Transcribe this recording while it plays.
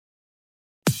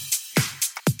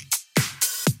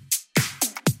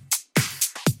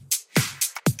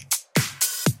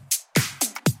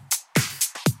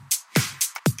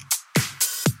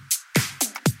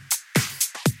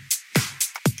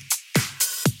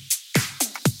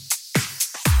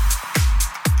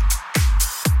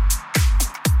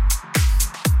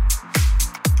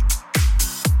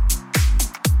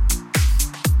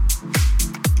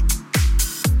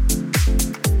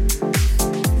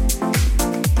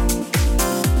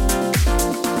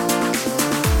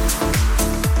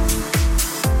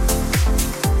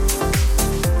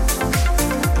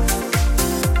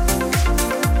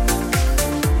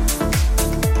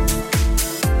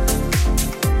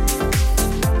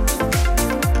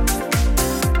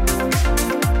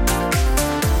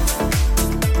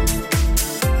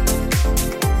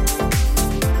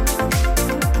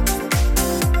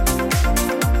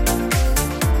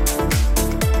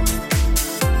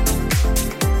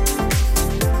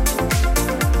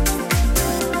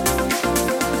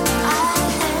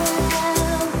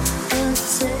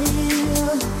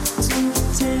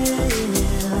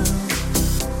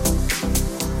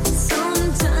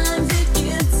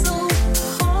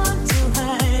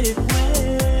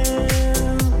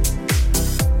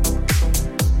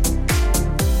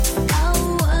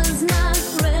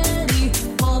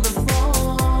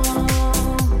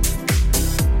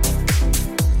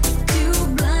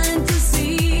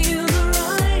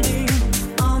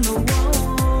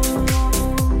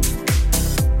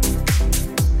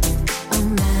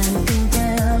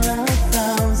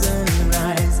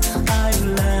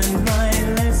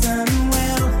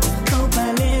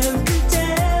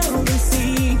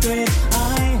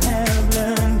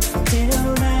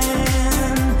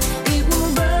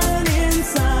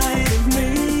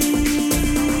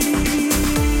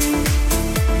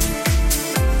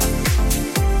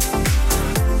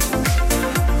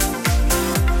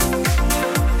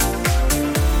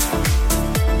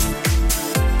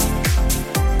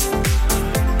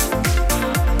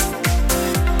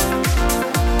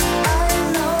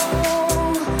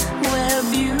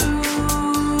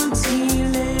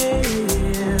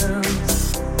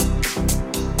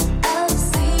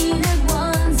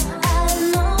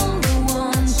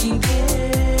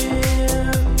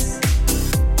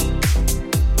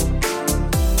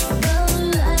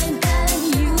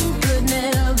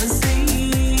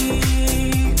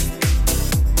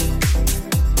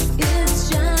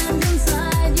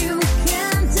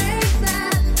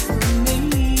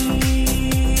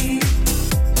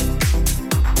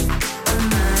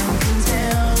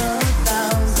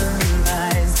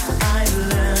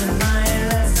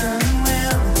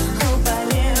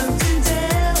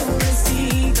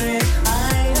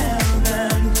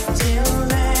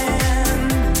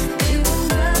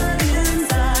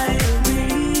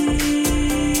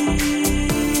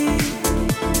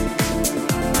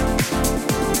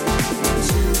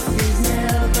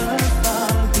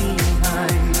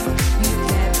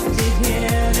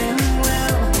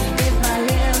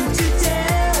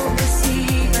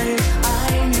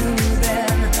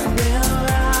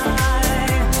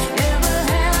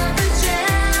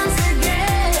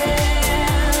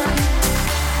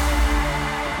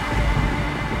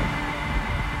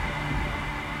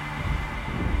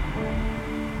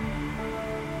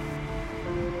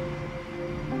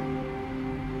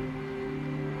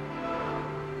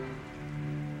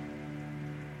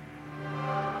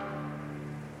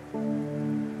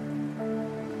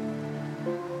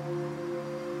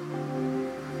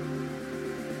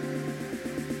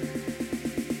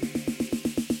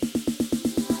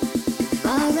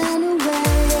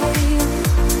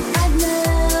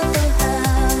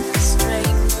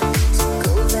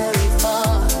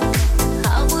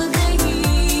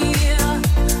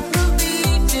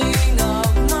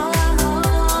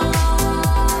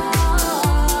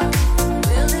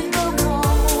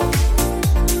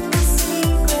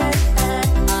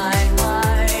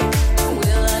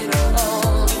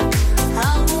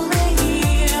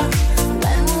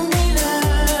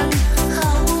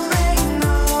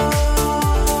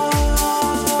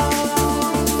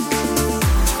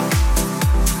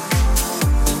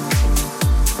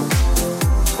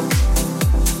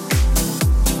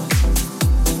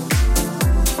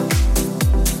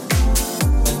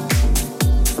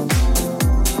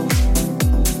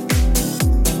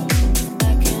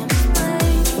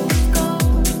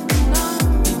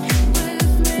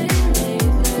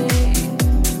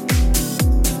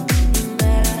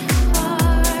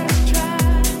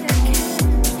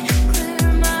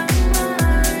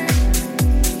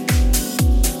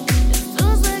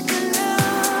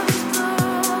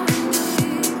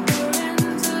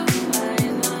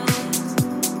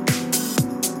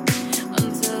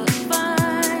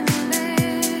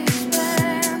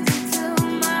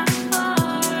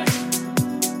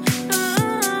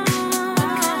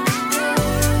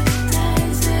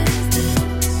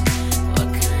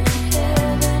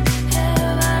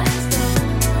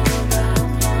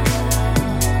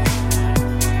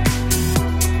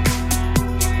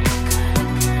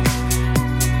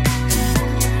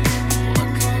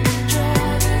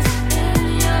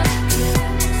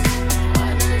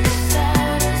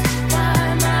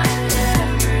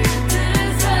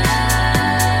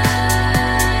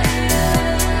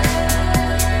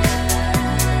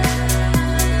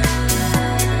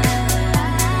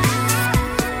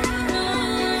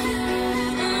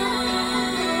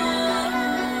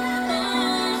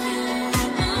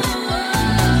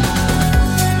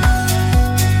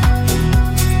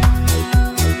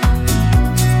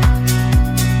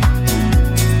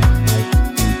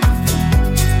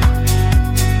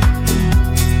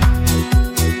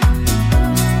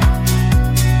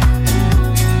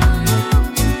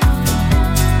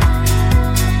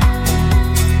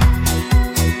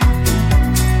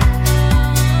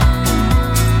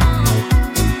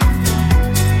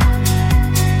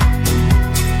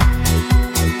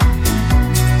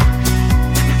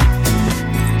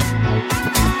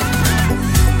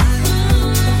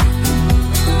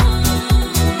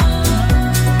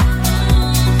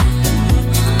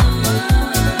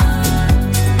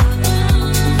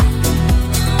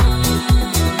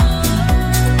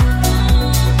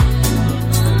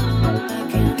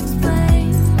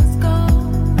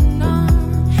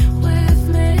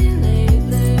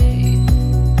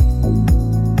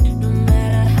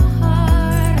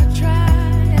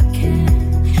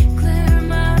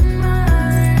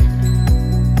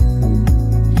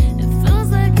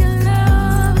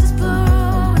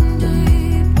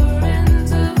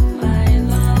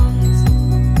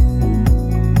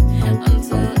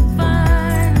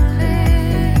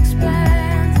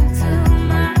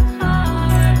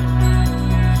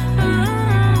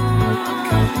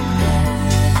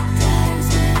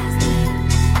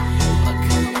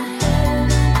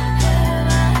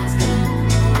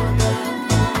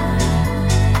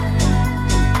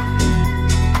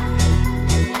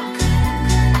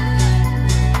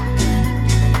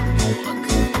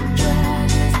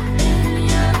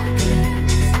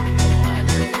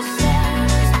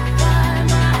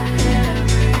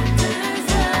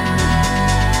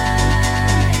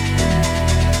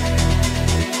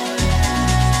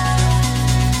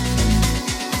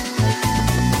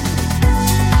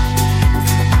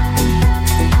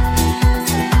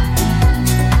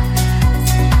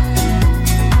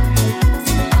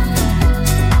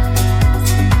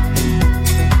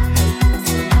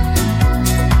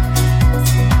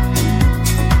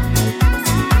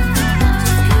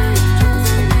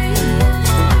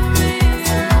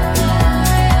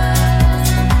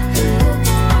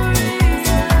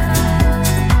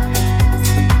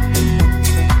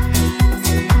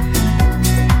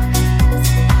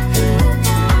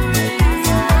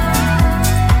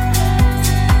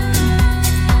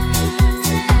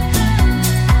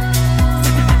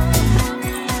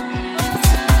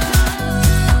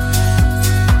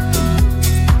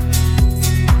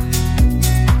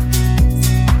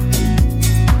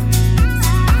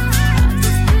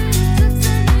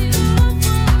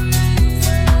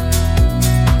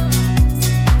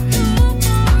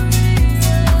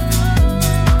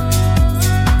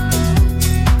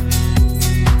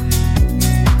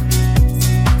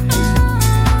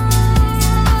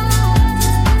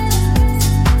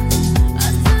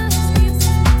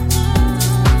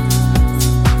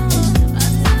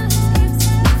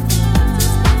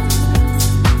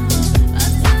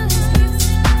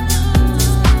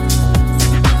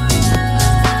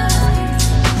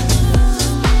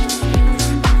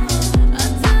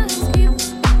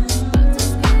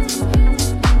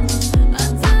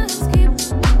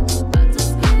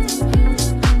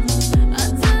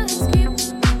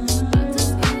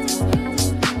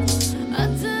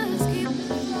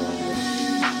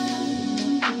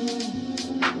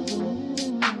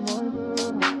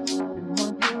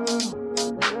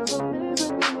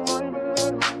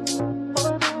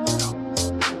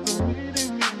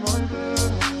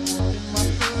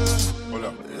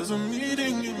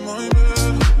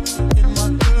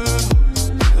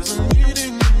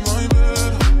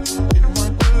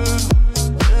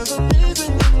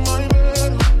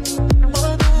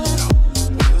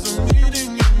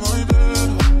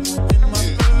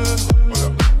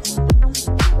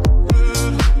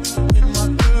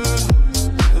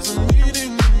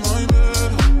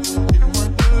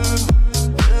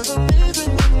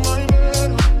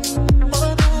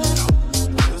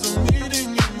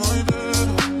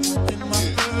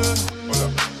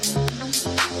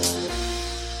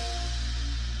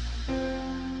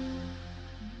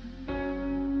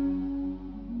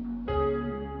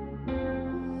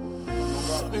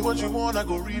me what you want, I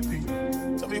go repeat.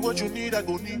 Tell me what you need, I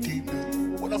go need deep.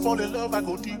 When I fall in love, I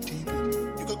go deep.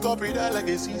 You can copy that like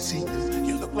a CC.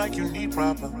 You look like you need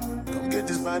proper. Come get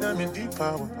this vitamin D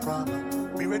power.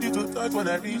 Be ready to touch when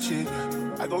I reach it.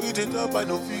 I go eat it up, I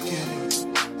know vegan.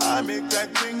 I make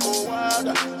that thing go wild.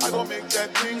 I go make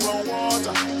that thing run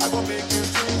water. I go make you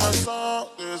sing my song.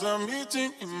 There's a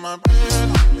meeting in my bed.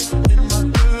 In my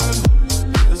bed.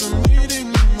 There's a meeting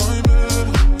in my bed.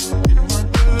 In my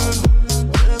bed.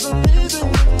 There's a meeting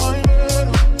in my bed.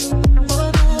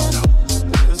 My bed.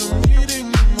 There's a meeting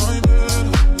in my bed.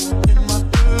 In my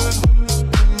bed.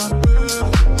 In my bed.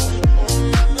 Oh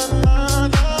la la la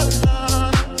la la.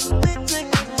 Meeting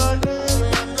in my bed.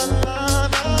 La la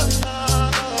la la la.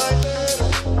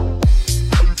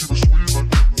 How you keep it sweet like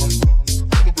that?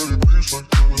 I'm a belly please like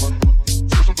that.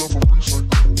 Set it down for peace like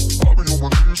that. I'll be on my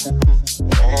knees for that.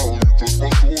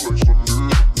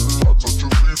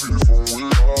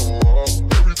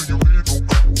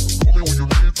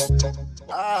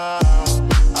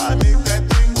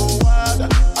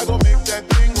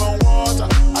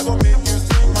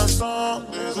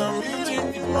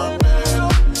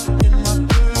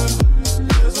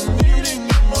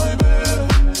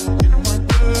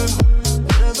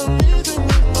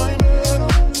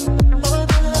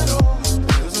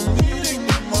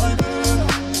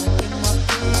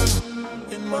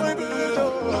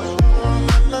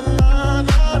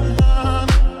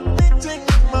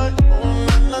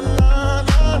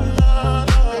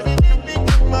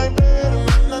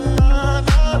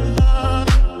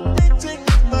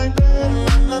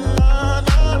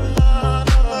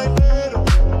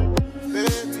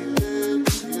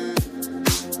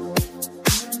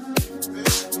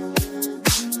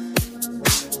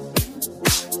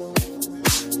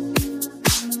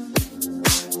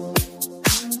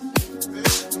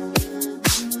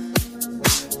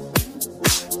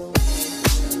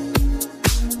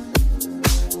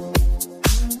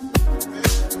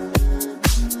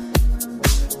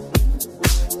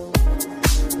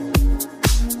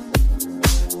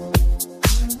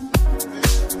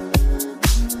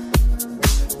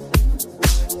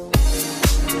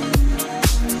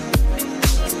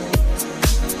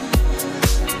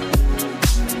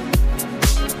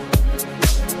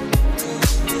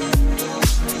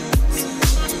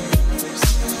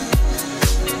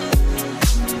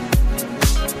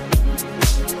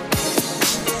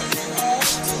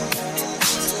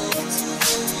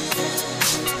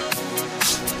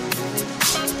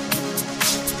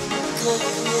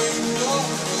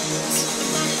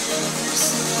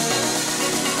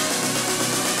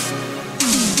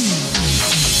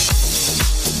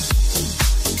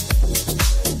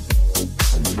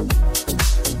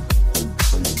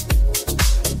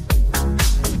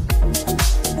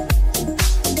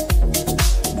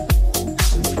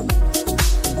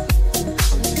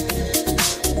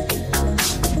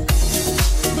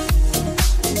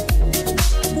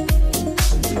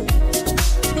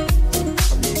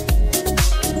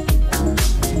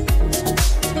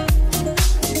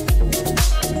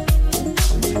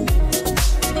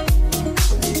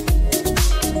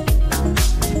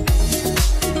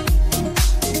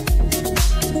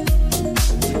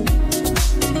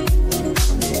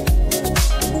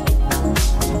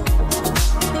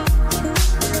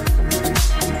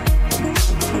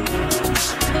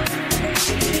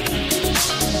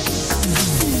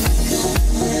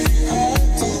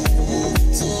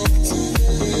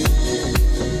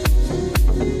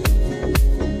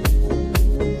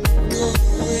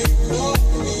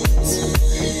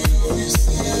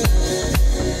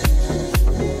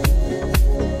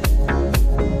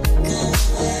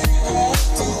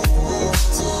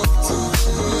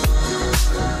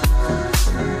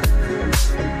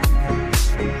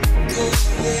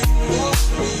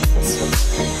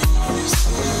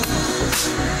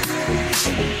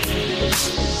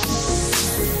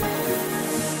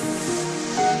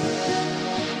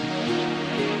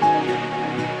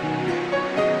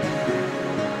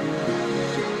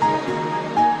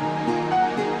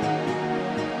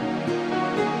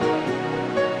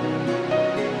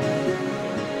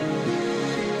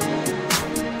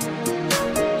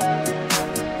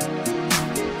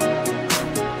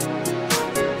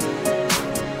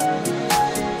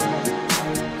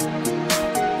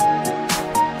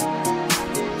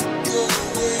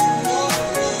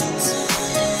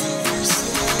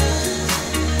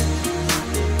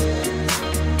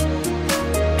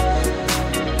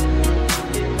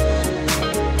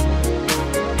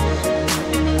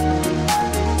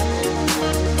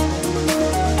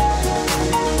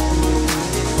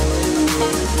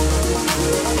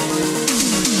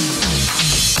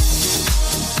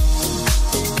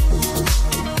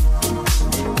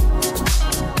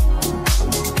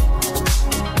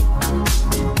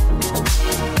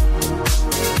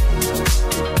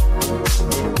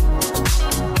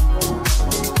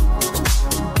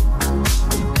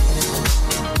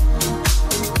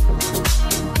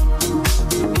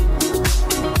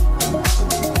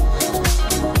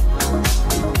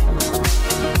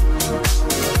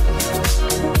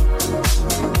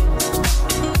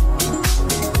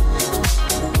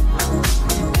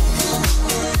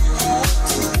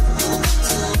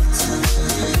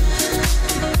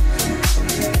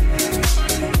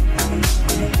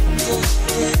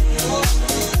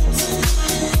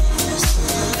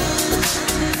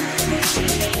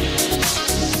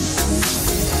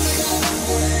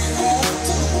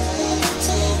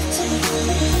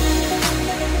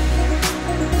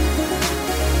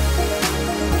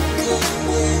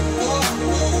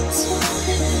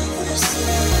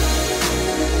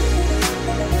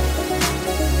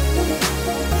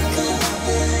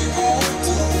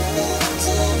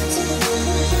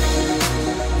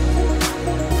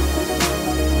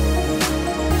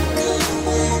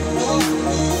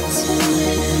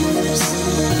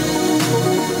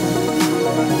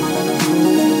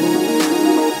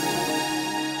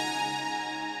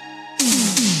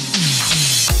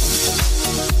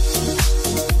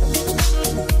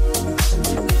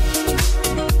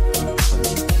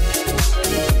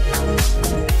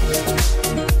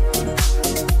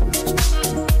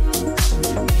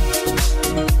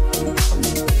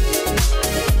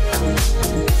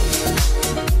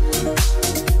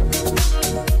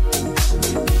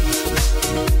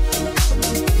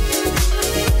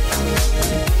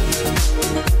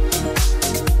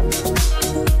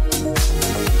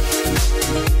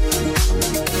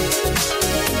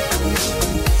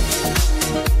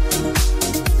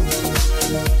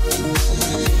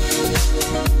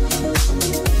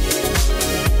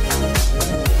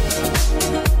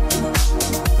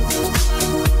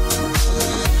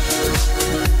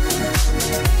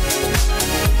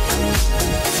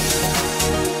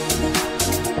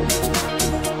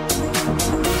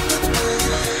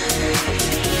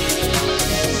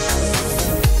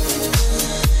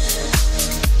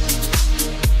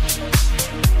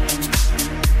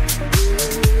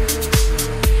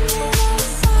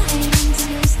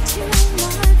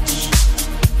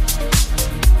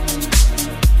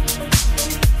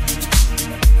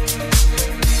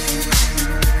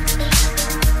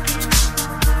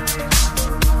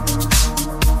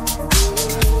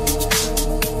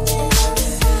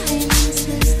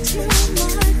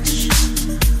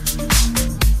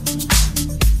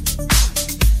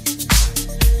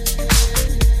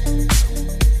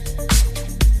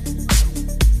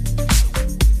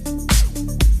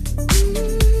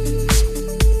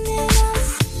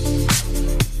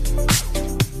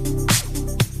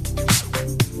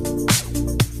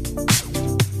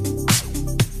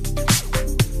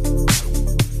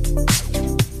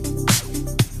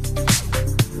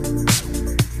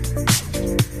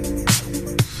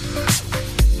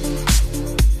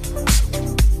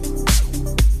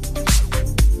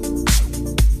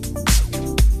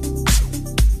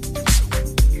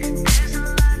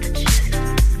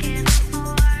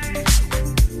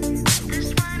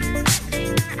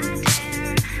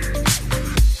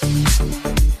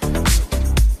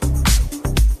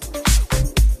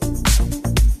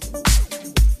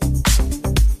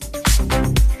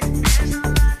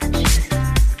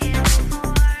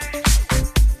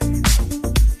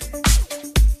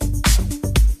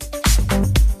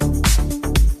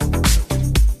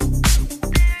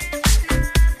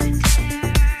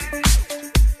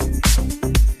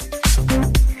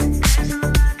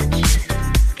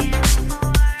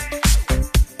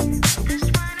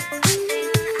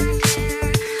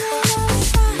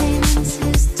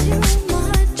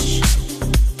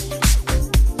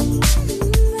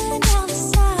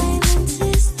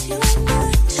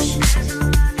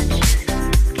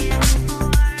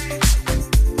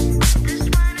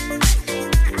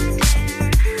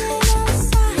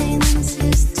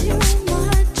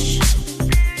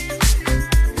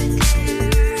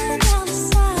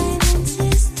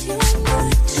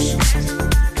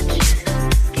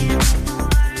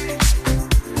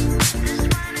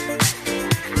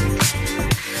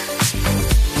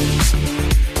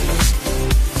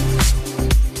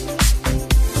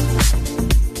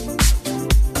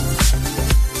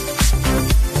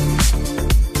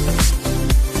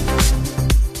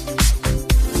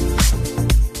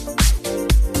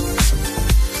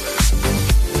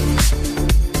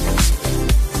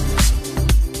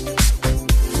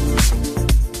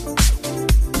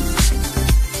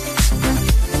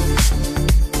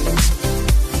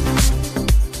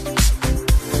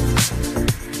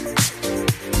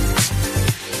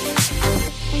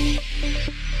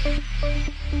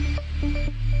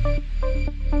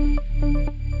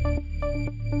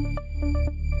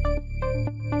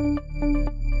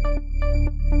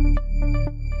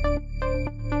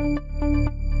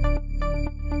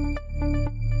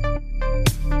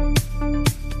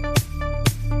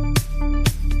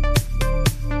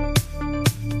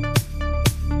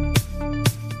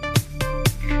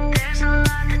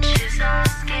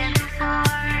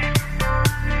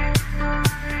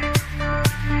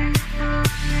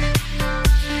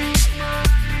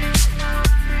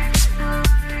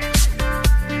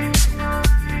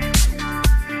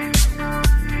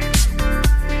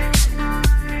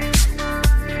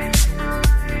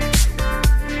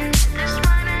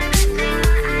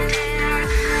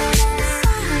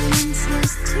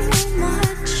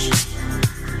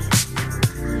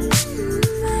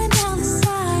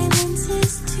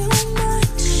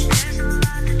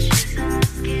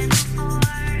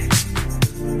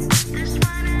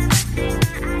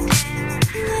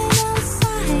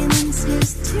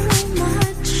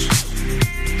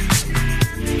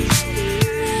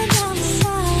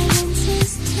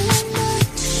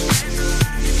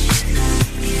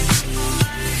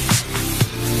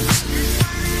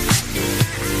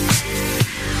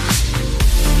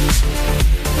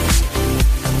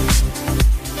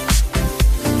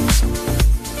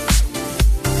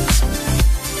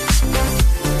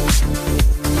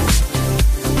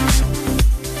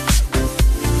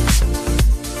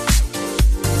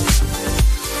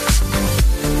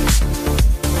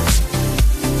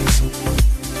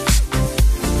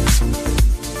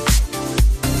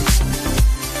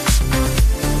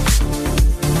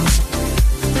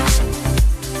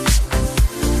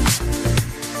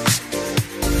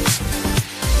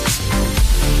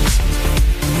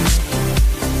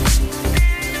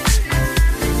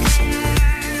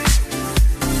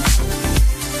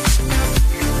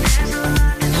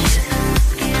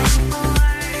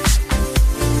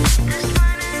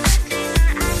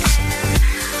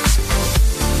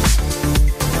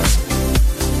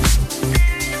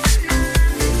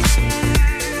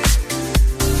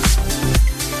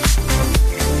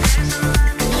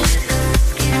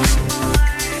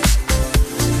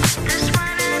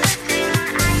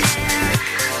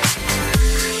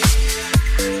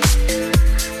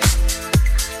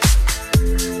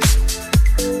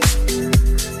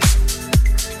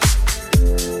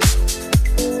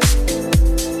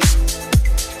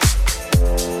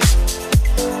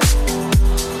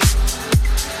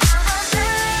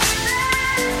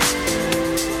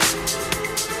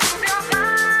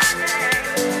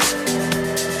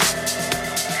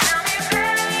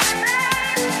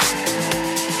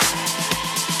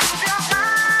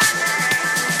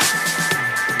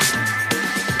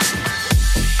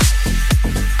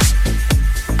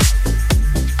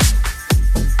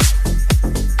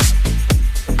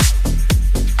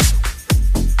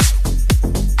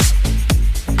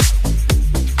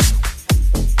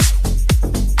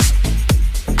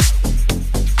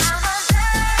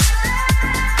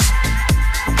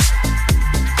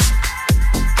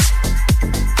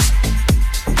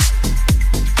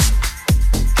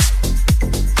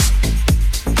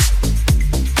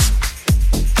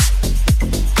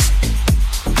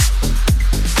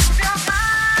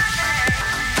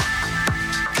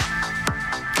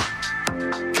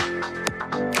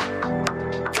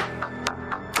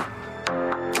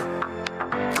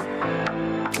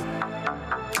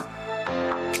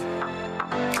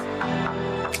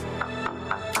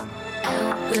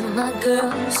 with my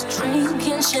girls,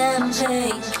 drinking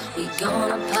champagne. We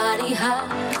gonna party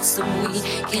hard so we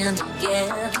can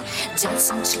together,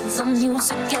 dancing to the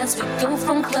music as we go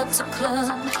from club to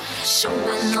club,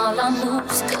 showing all our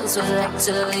moves 'cause we like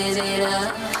to lit it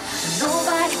up.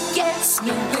 Nobody gets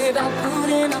me without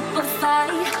putting up a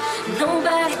fight.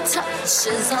 Nobody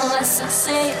touches unless I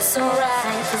say it's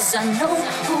alright. 'Cause I know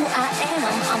who I am,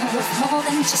 I'm worth more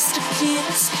than just a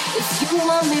kiss. If you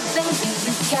want me, baby,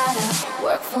 you gotta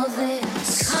work for this.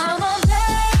 Come on,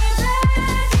 baby,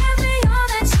 give me all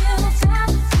that you got.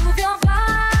 Move your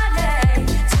body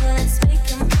till it's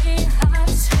making me hot.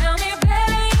 Tell me,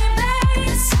 baby,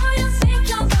 so you think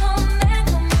you're the man?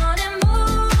 Come on and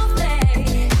move me.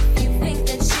 If you think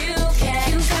that you can,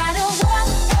 you gotta work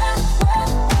for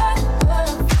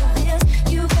this.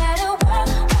 You gotta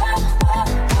work for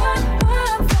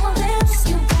this.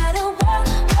 You gotta work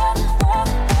for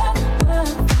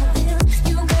this.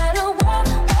 You gotta work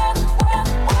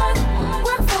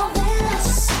for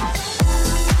this.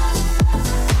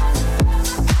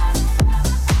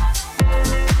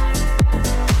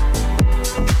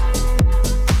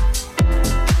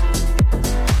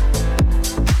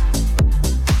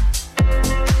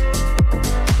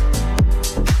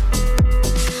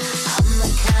 I'm the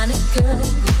kind of girl who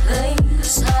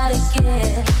plays hard to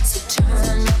get. So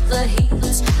turn up the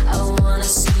heat, I wanna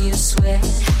see you sweat.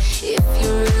 If you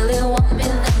really want me,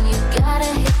 then you gotta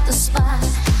hit the spot.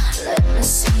 Let me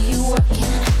see you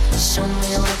working, show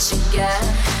me what you got.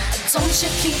 Don't you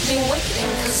keep me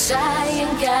waiting, 'cause I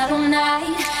ain't got all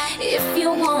night. If you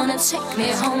wanna take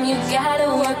me home, you gotta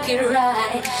work it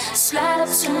right. Slide up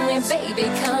to me, baby,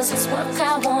 'cause it's work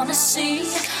I wanna see.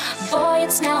 Boy,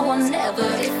 it's now or never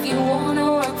if you wanna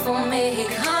work for me.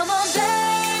 Come on,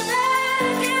 baby,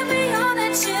 give me all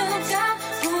that you got.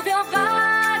 Move your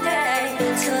body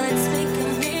till it's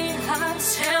making me hot.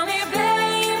 Tell me,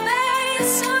 baby,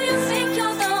 so you think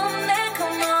you're the man?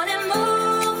 Come on and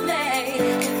move me.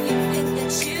 If you think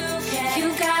that you can, you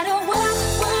gotta work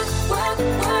for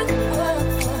this. You gotta work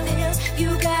for this.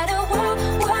 You gotta work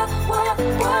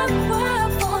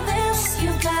for this.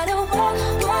 You gotta work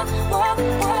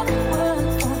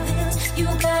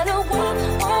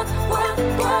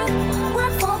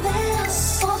for this,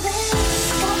 for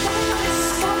this.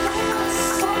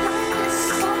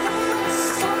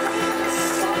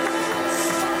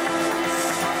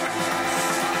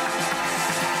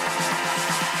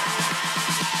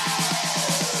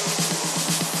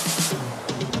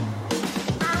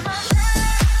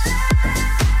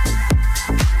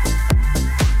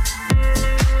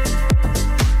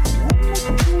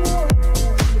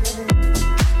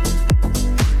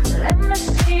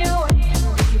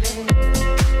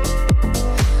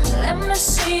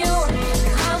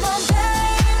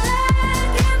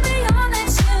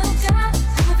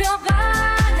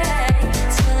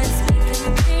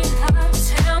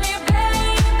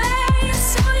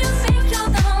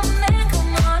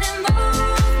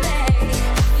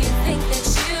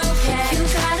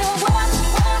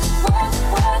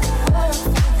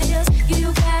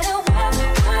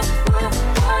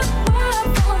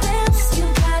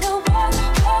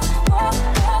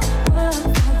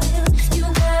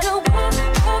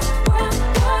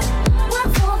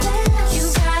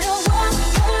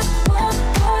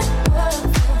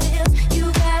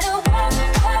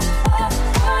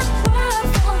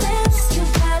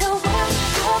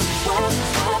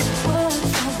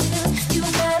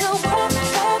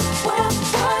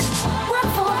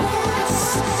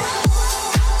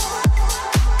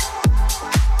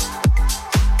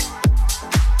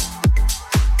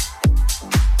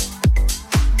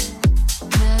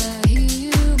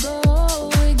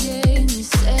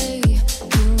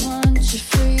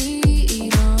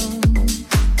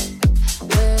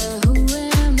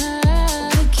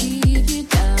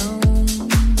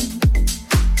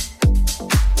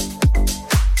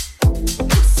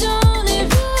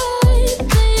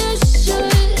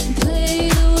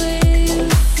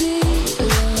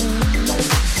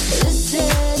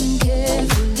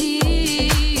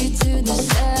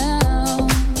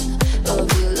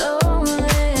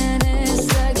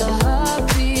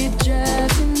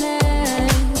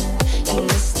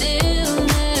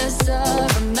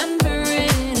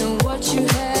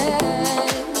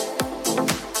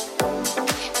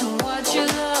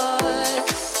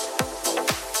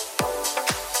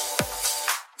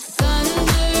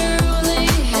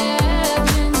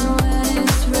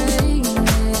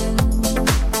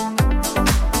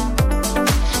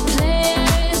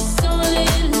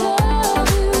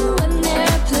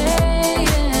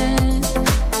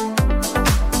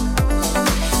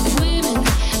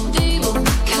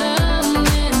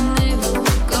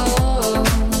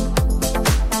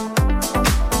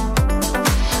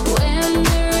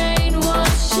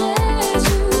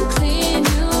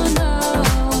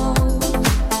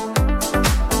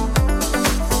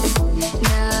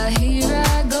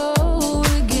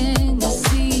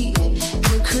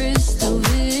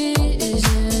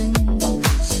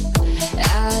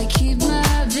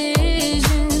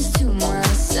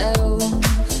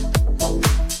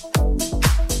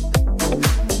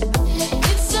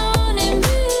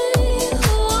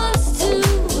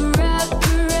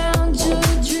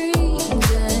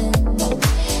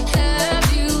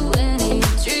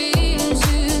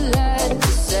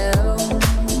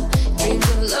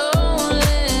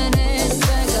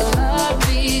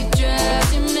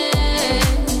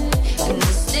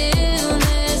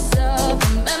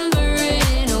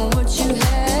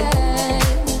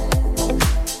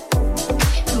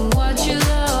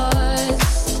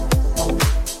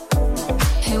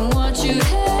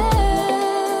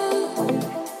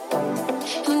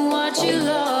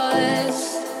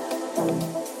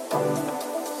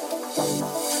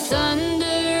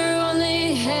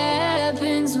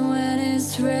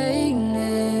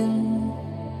 raining.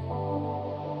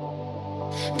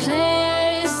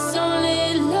 Players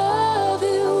only love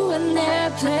you when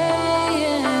they're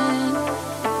playing.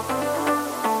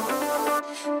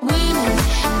 Women,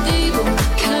 they will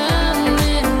come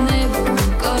and they will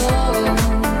go.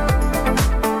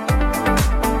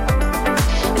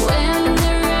 When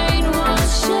the rain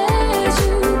washes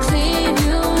you clean,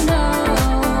 you know.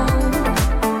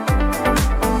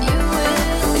 You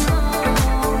will know.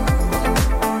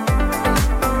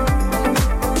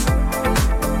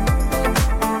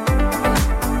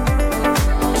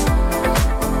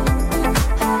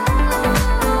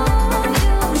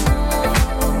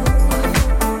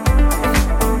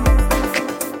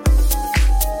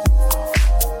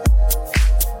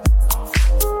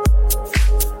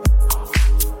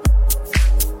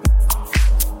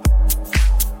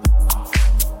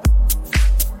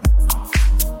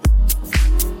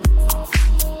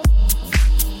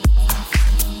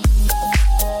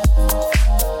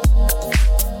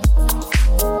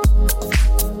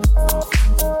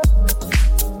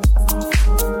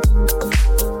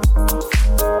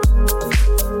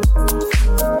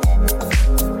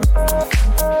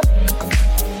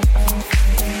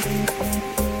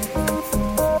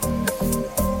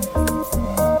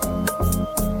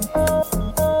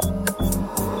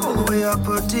 Way up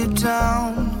or deep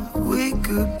down, we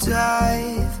could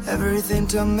dive. Everything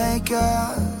to make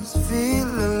us feel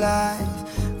alive.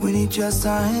 We need just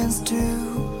our hands to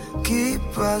keep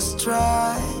us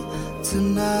dry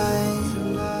tonight.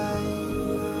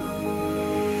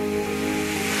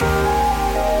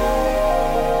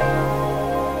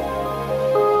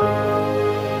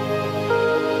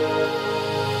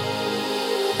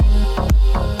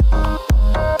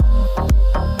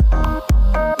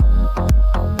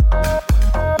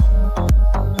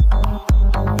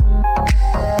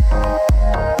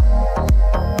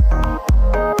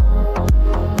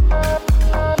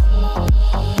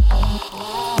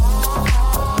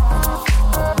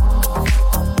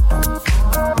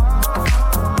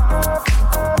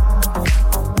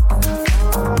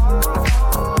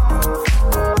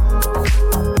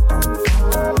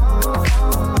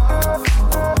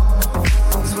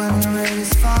 Cause when the rain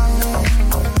is falling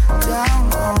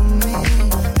down on me,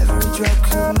 every drop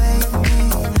could make me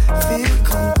feel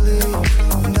complete.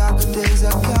 When darker days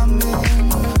are coming,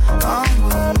 all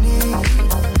we need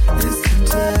is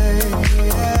today.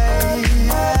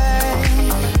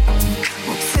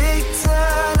 We'll take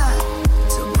tonight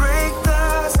to break the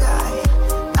sky.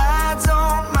 I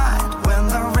don't mind when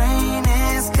the rain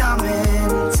is coming.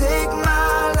 Take my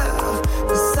love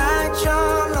inside your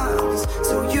lungs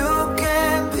so you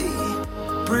can be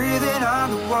breathing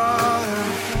underwater.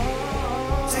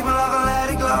 Take my love and let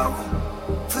it glow.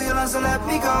 Feel your lungs and let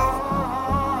me go.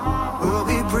 We'll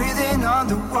be breathing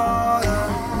underwater.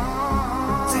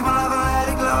 Take my love and let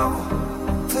it glow.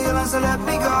 Feel your lungs and let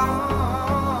me go.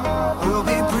 We'll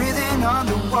be breathing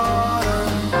underwater.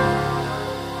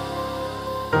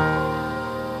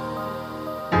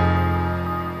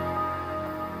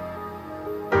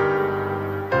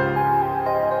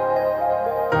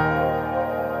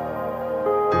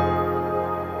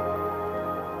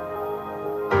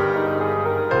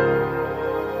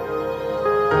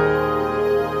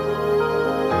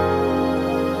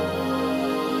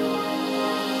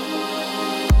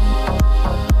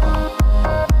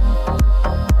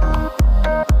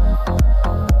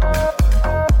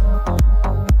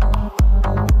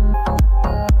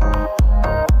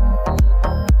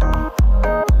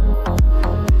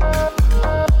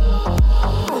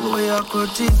 All the way up or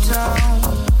deep down,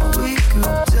 we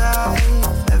could dive.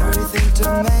 Everything to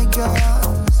make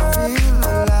us feel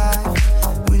alive.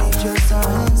 We need just our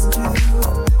hands to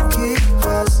keep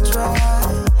us dry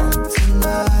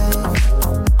tonight.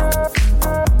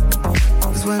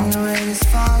 Cause when the rain is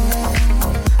falling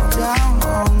down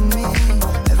on me,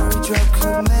 every drop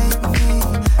could make me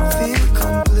feel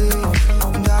complete.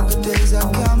 When darker days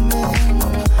are coming,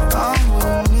 all we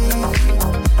need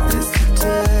is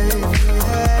today.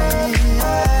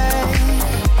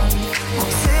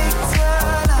 We'll take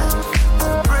tonight to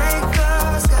break the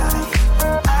sky.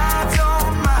 I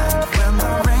don't mind when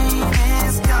the rain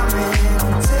is coming.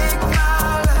 Take my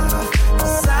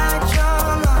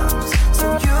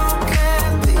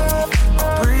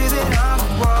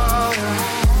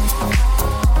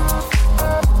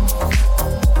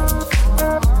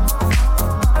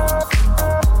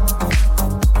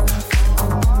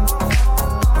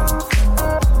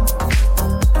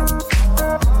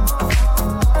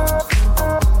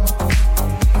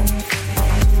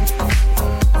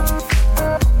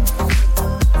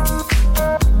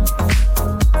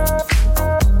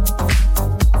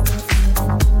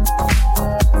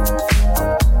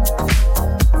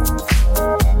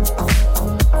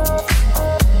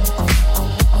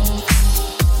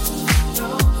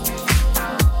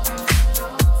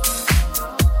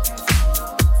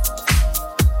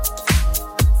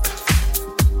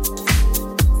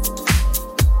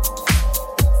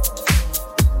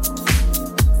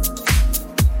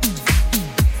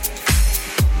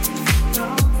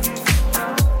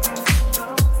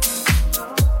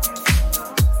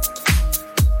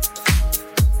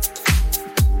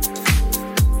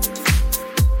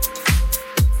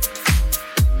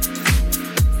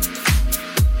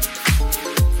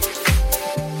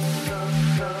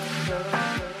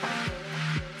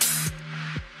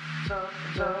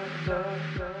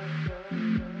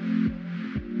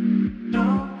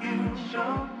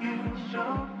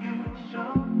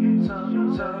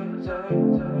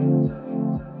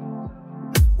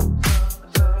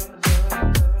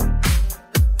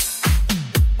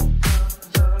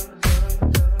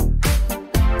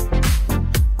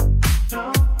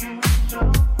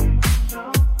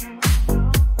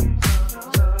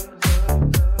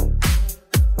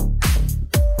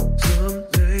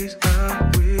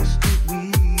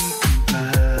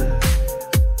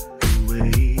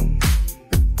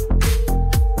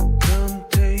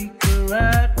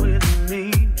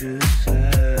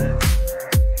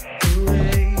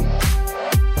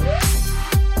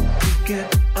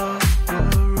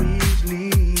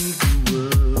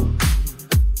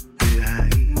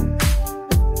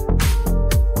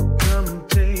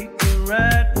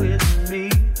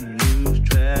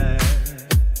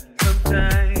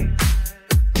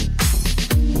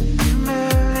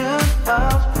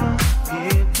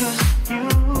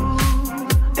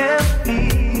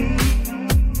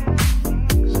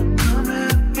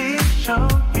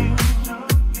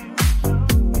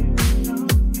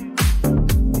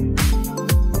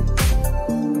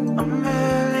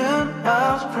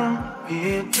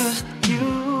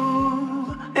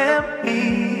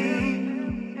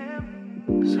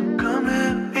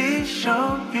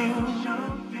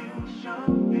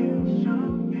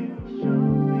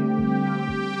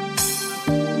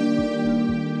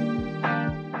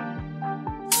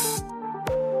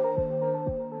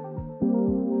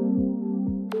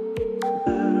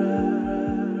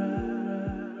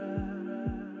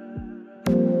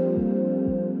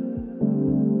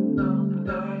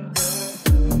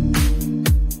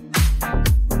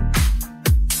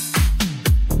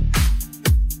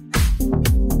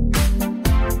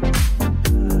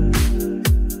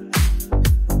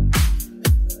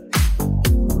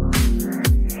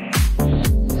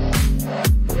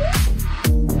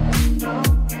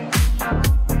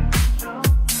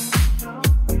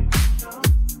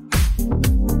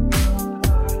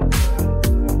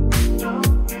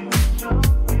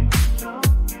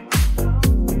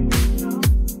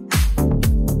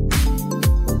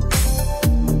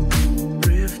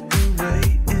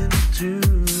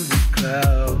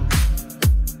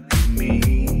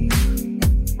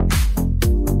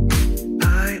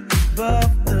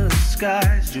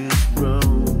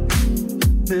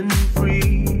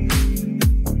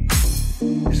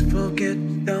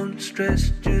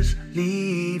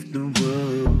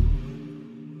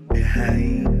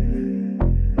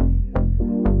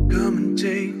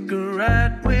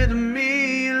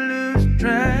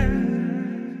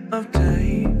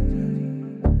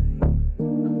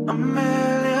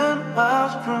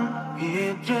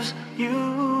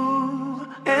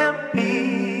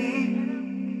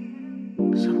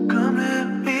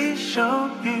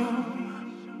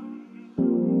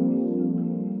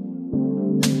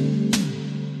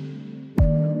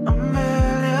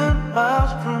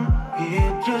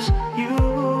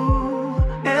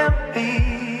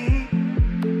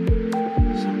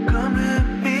So come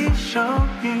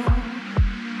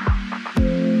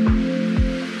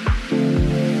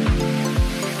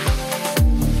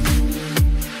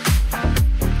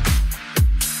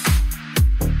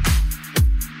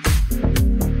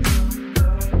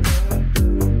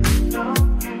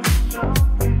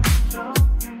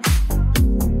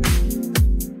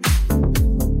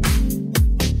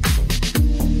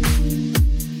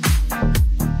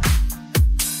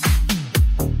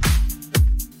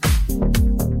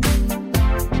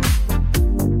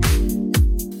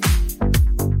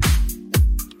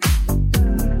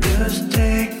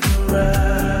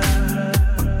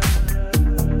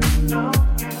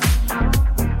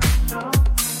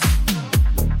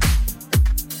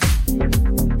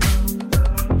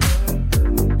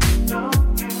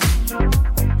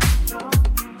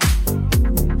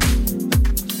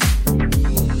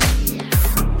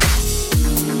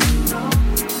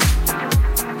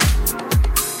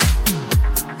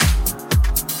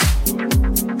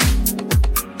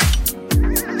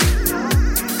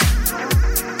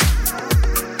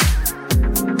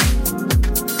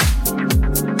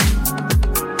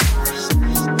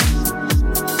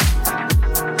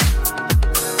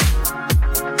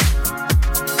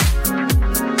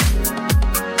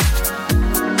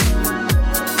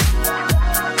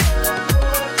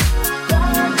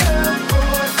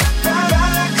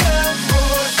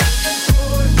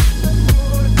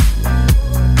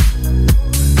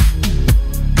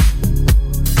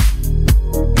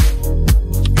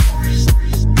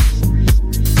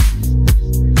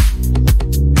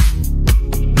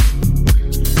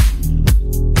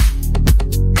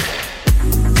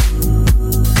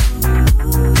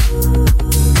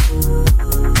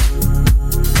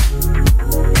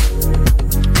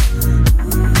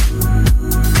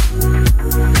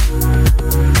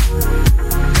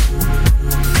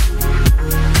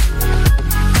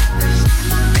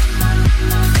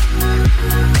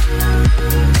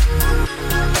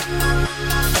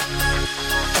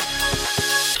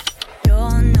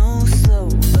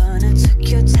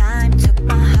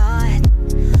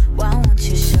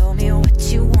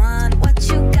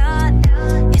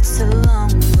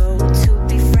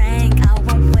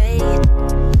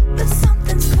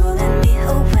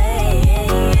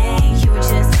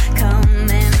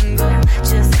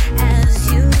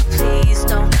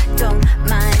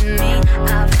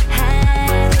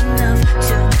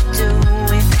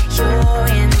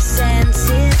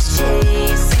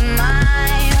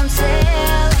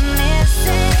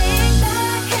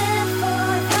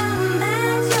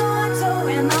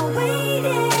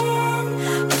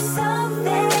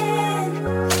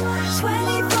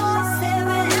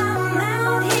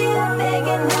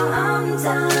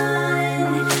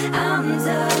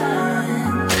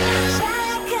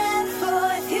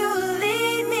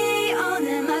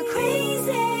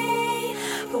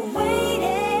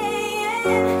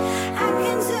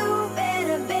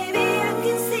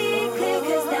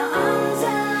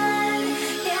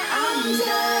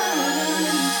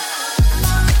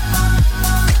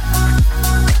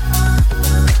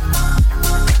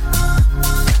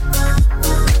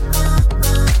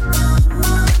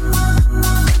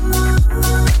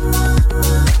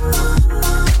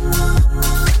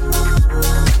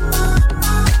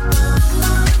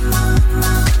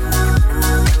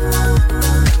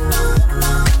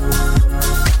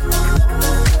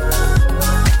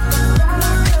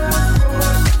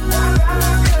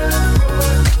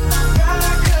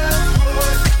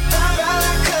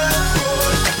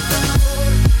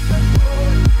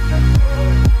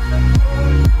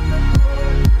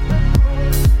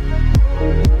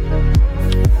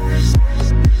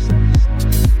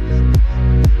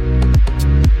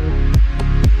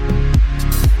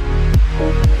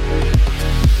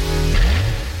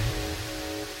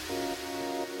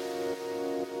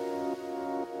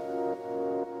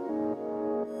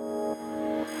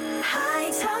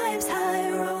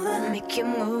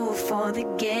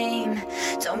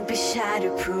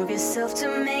myself to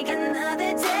make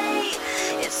another day.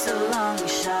 It's a long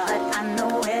shot, I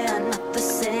know we're not the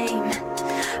same,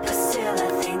 but still I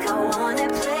think I wanna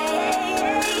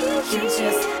play. You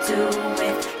just do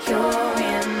it, your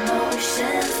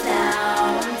emotions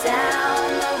now. I'm down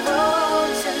the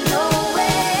road to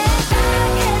nowhere.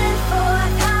 Back and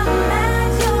forth, I'm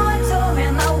at your door.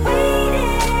 Am I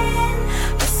waiting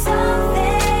for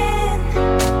something?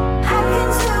 I can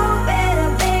do better,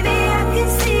 baby, I can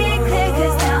see it clear.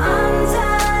 'Cause now I'm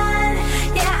done,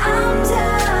 yeah, I'm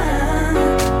done.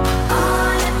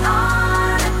 On and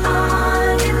on and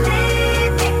on, you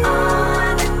lead me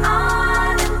on and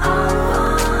on and on.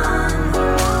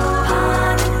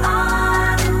 On and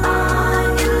on and on,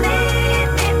 you lead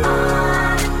me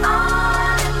on and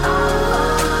on and on.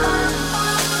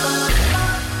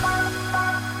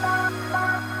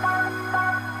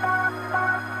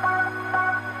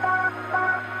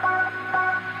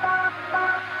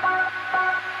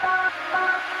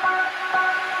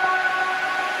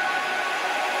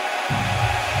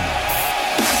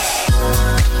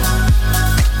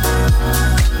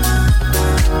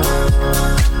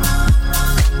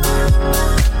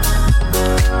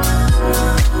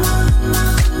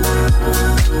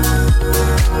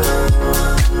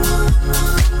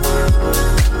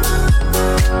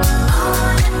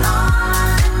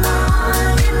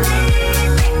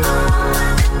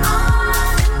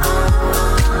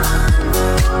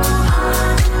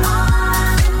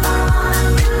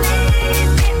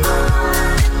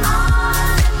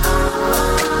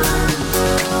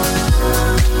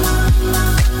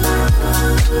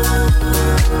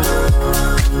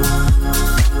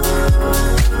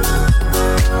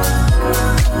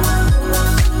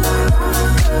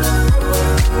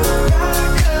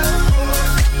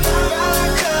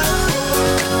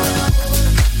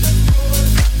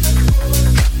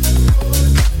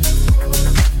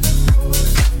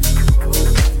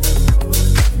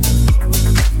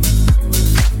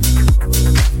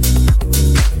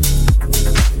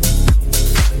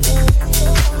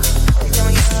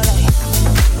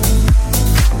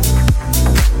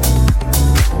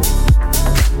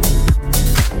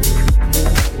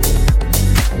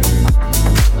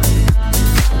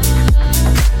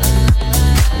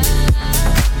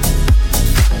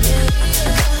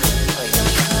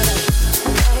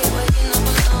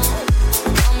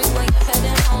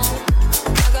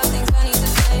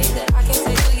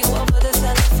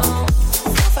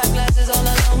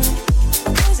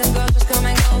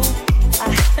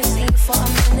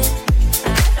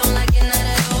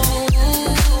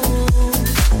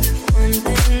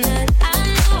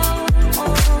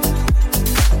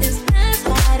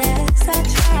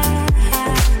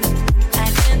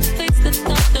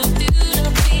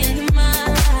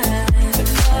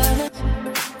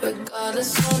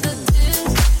 Regardless of the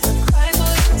tears I cry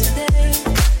for you today,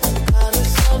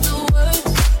 regardless of the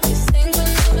words you think but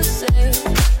never say,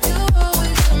 you're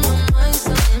always in my mind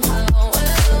somehow,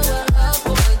 whether we're up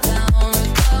or down.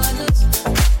 Regardless,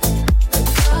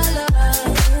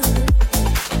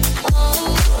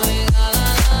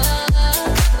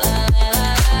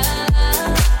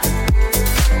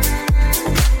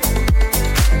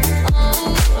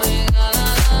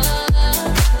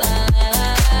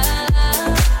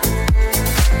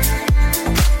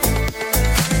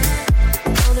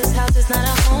 oh, this house is not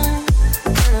a home,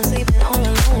 and I'm sleeping all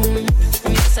alone.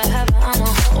 Yes, I have, but I'm a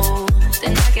hoe.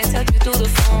 Then I can touch you through the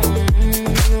phone.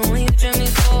 Even when you dream me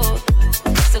cold,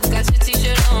 still got your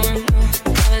t-shirt on.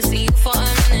 Never see you for a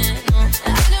minute, no. I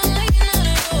don't like it not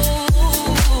at all.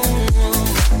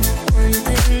 One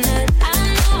thing that I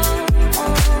know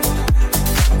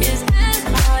is as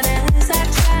hard as I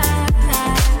try,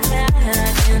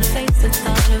 I can't face the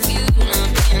thought of you not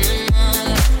being in my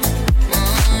life.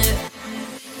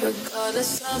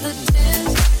 Regardless of the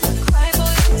tears I cry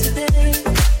for you today,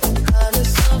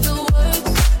 regardless of the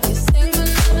words you think but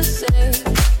never say,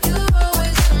 you're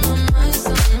always in my mind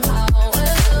somehow,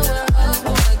 whether we're up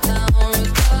or down.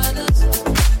 Regardless,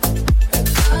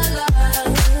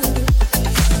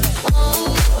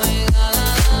 oh,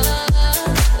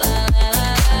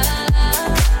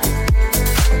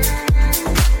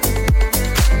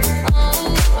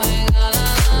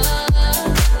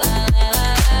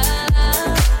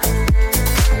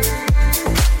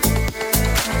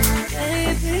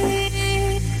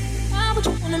 baby, why would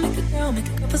you wanna make a girl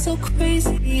feel so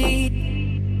crazy?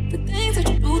 The things that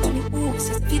you do to me, ooh, it's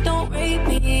as if you don't rape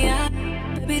me.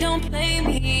 Baby, don't play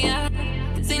me.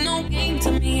 This ain't no game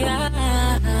to me.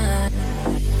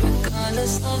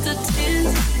 Regardless of the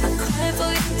tears I cry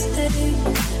for you today,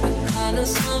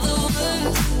 regardless of the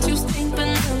words you think but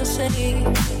never say,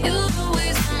 you're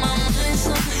always in my mind.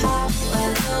 somehow.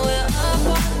 Whether we're up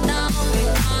or down, we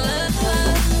gon' live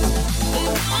it. We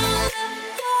gon' live it.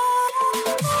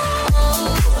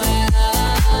 Oh yeah.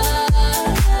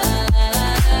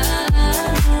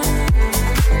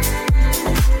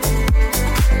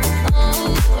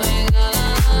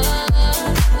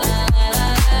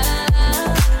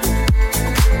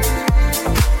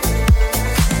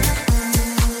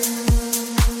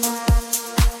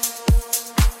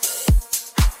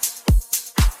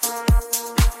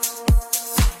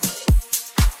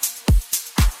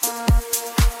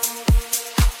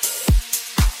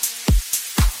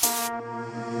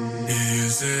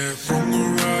 Is it wrong or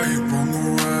right, wrong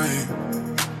or right?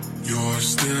 You're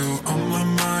still on my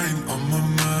mind, on my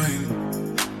mind.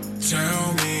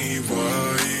 Tell me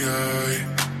why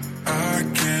I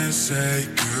can't say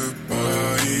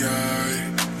goodbye.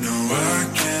 No, I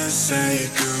can't say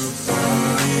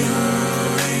goodbye.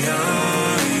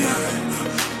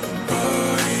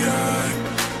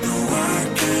 No,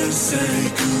 I can't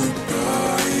say goodbye.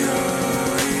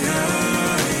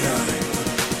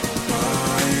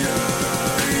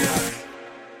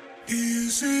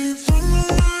 Is it wrong or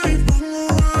right, wrong or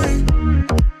right?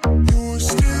 You're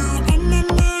still on my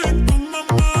mind, on my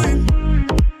mind.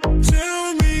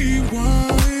 Tell me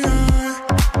why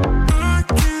I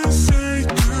can't say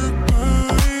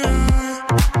goodbye.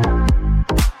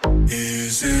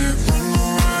 Is it wrong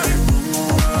or right, wrong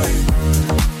or right?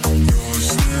 You're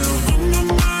still on my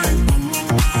mind, on my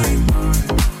mind.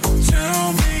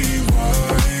 Tell me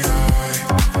why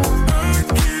I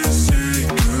can't say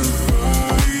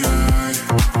goodbye.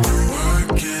 No, I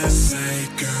can't say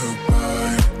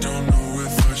goodbye. Don't know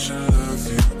if I should love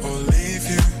you or leave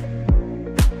you.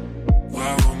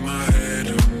 Why would my head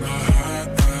and my heart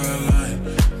align?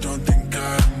 Don't think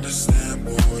I understand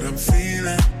what I'm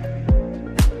feeling.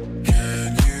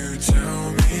 Can you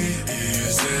tell me,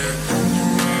 is it wrong or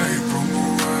right, wrong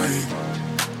or right?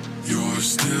 You're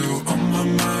still on my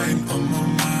mind, on my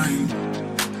mind.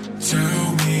 Tell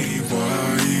me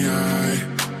why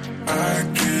I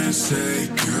can't say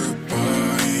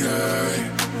goodbye.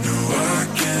 No, I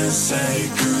can't say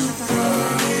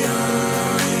goodbye.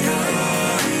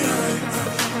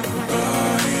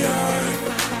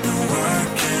 No, I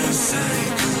can't say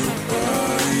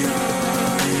goodbye.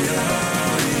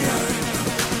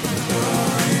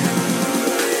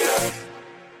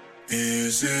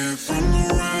 Is it wrong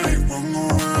or right, wrong or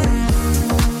right?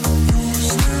 You're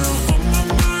still on my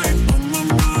mind, on my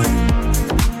mind.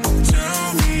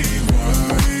 Tell me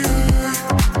why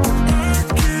I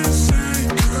can't say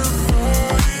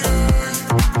goodbye.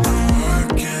 No, I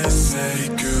can't say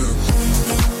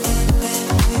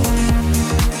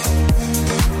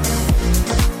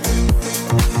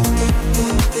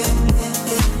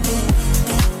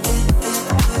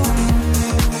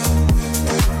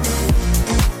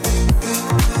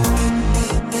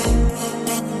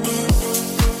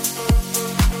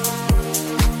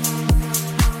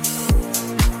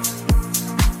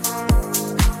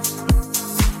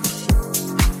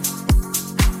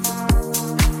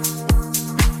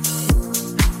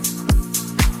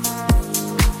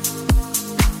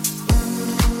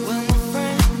Well, my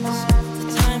friends,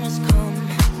 the time has come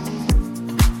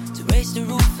to raise the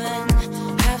roof and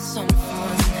have some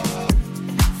fun.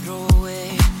 Throw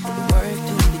away the work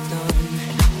to be done.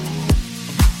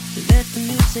 Let the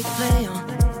music play on.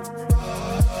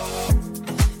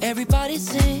 Everybody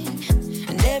sing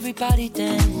and everybody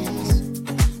dance.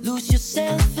 Lose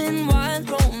yourself in wild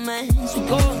romance. We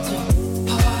go to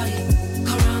party,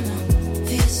 caramba,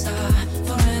 fiesta,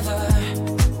 forever.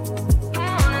 Come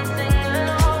on and sing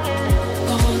along, yeah.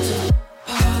 Go to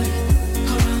party,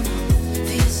 caramba,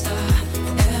 fiesta,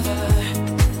 forever.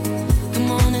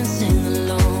 Come on and sing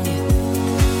along,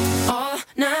 yeah. All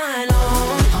night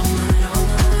long, all night, all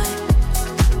night.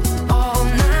 All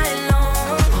night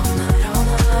long, all night, all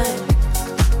night.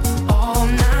 All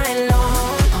night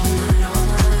long, all night, all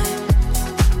night.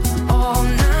 All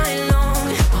night long,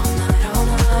 all night, all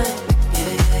night.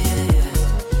 Yeah, yeah, yeah,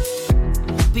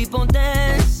 yeah. People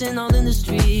dancing all in the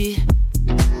street.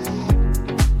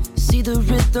 See the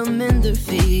rhythm in their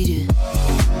feet. Yeah.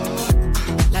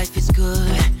 Life is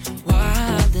good,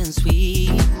 wild and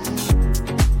sweet.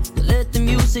 Let the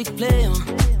music play on.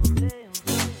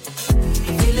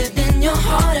 Feel it in your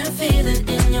heart and feel it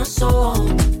in your soul.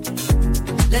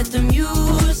 Let the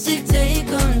music take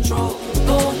control.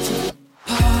 Go to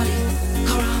party,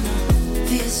 caramba,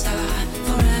 fiesta,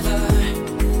 forever.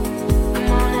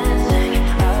 Come on and sing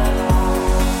it along.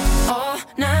 All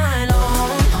night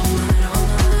long, all night, all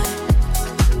night.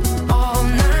 All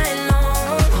night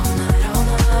long, all night, all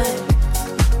night.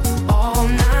 All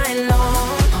night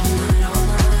long, all night, all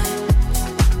night.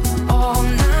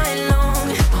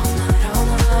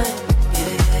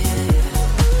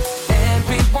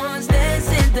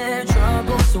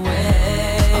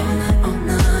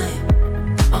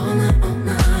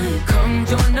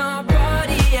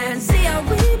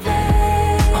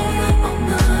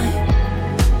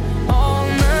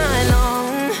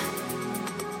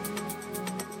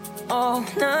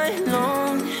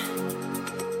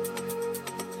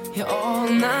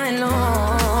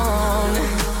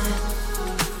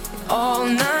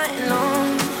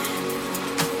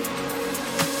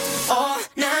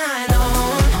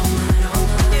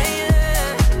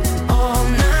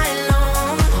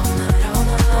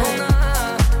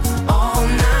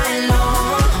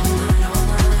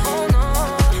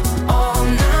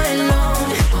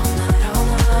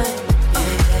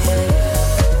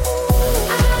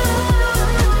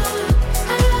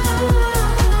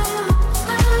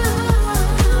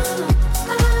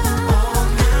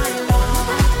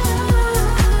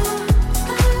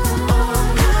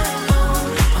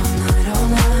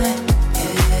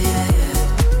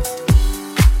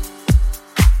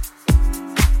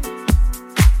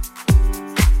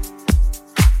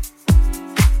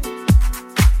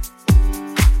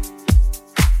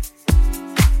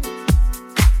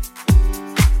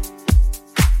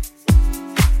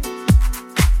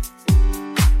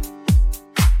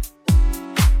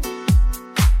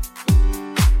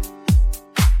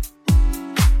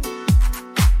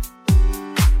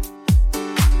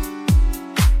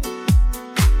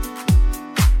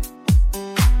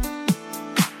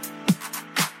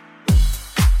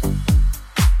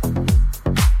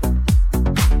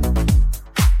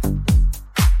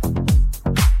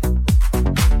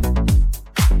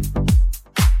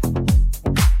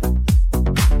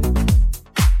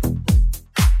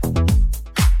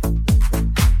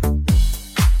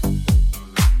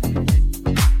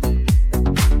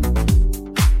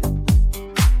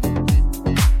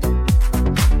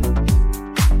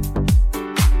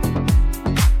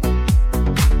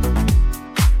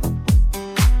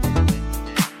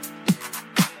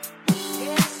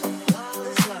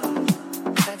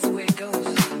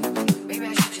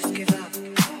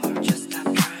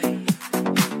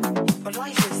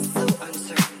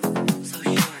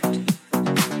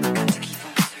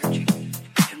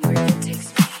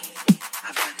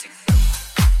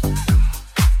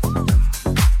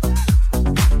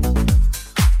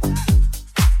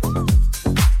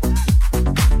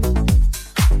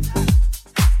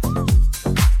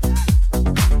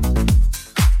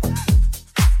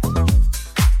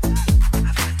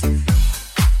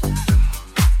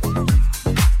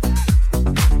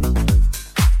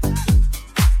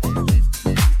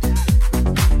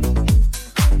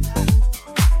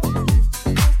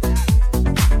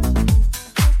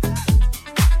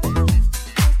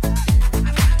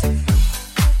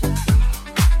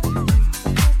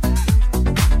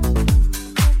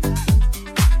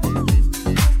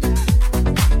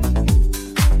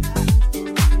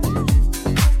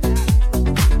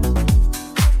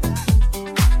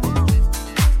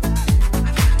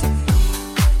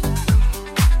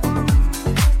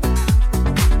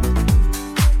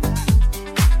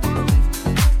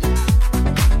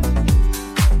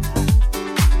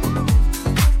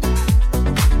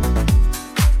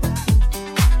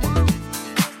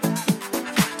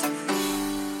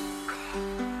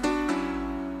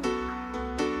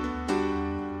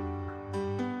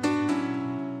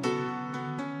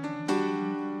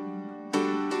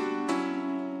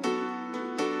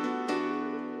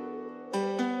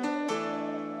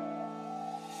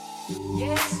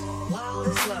 Yes, wild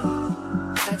as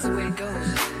love. That's the way it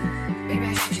goes. Maybe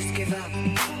I should just give up.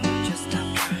 Just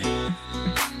stop trying.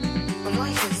 But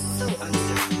life is so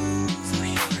uncertain, so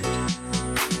short.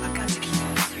 I've got to keep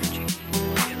on searching.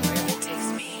 And wherever it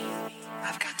takes me,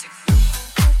 I've got to go.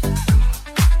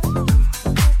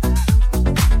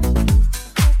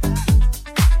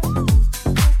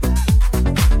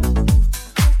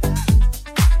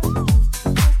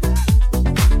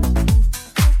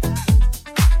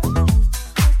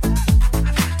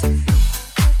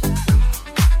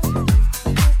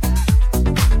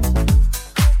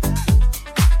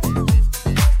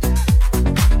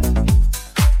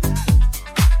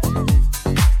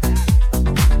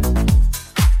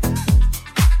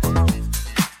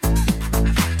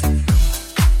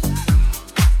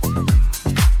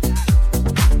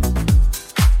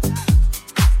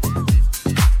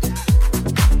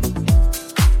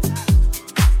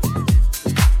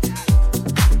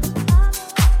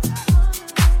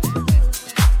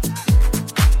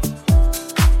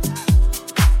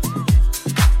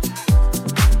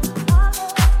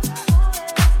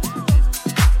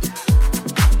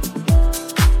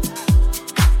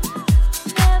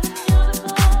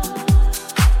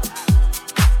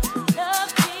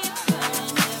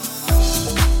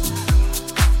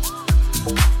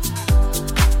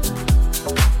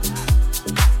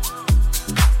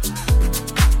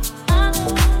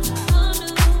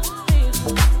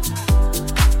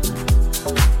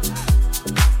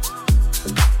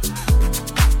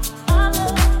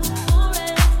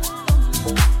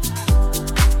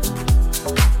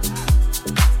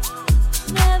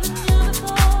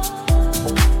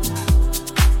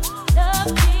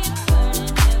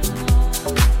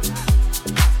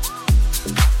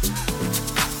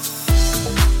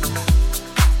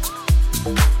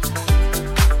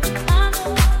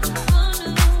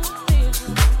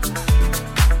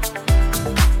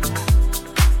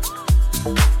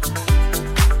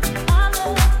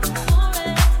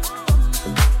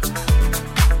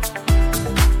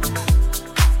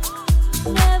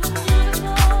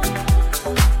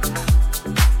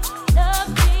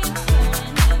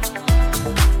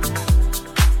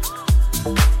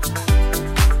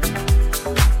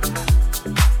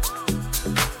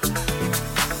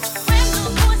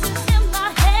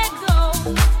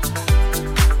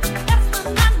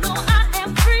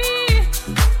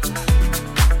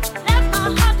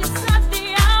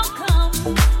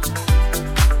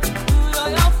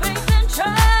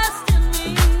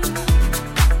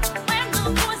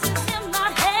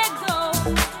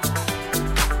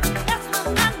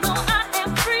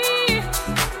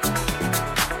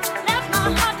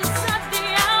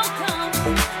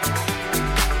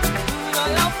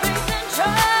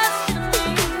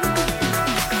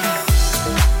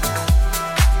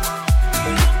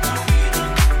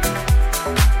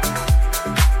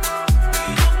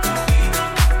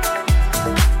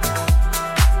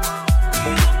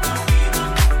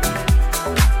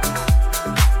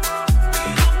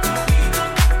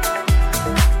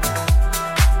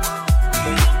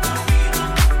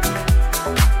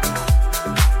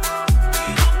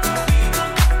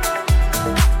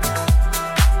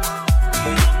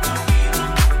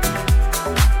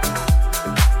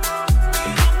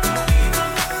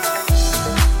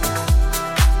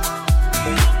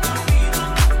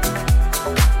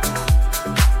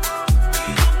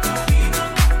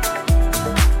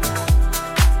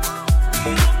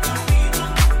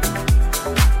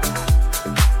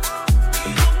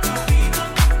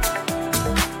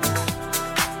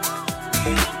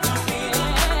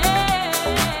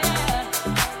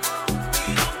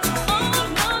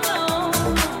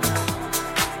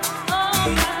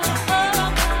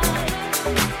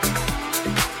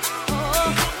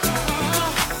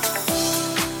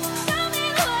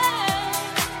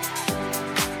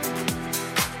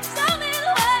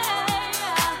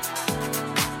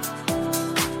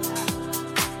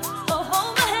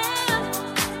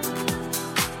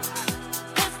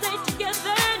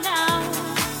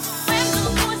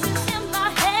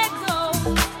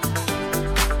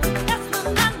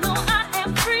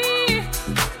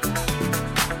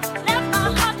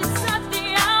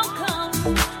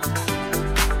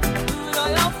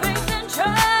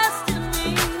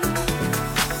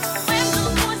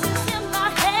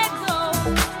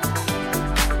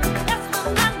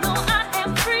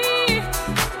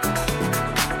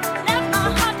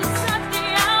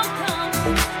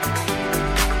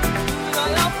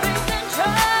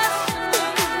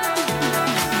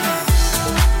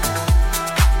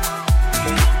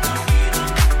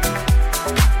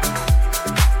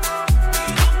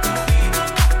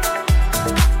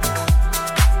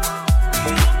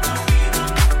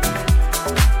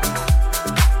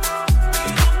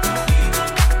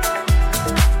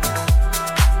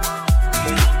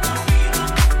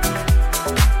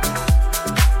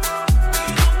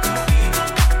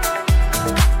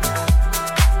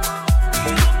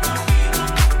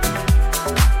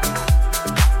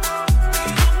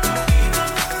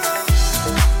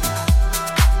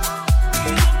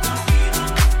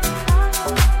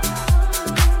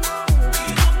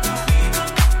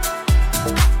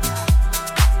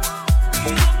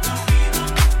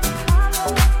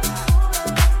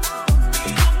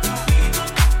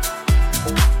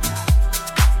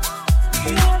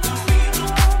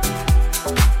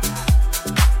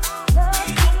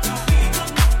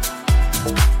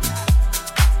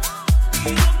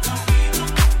 We'll be right back.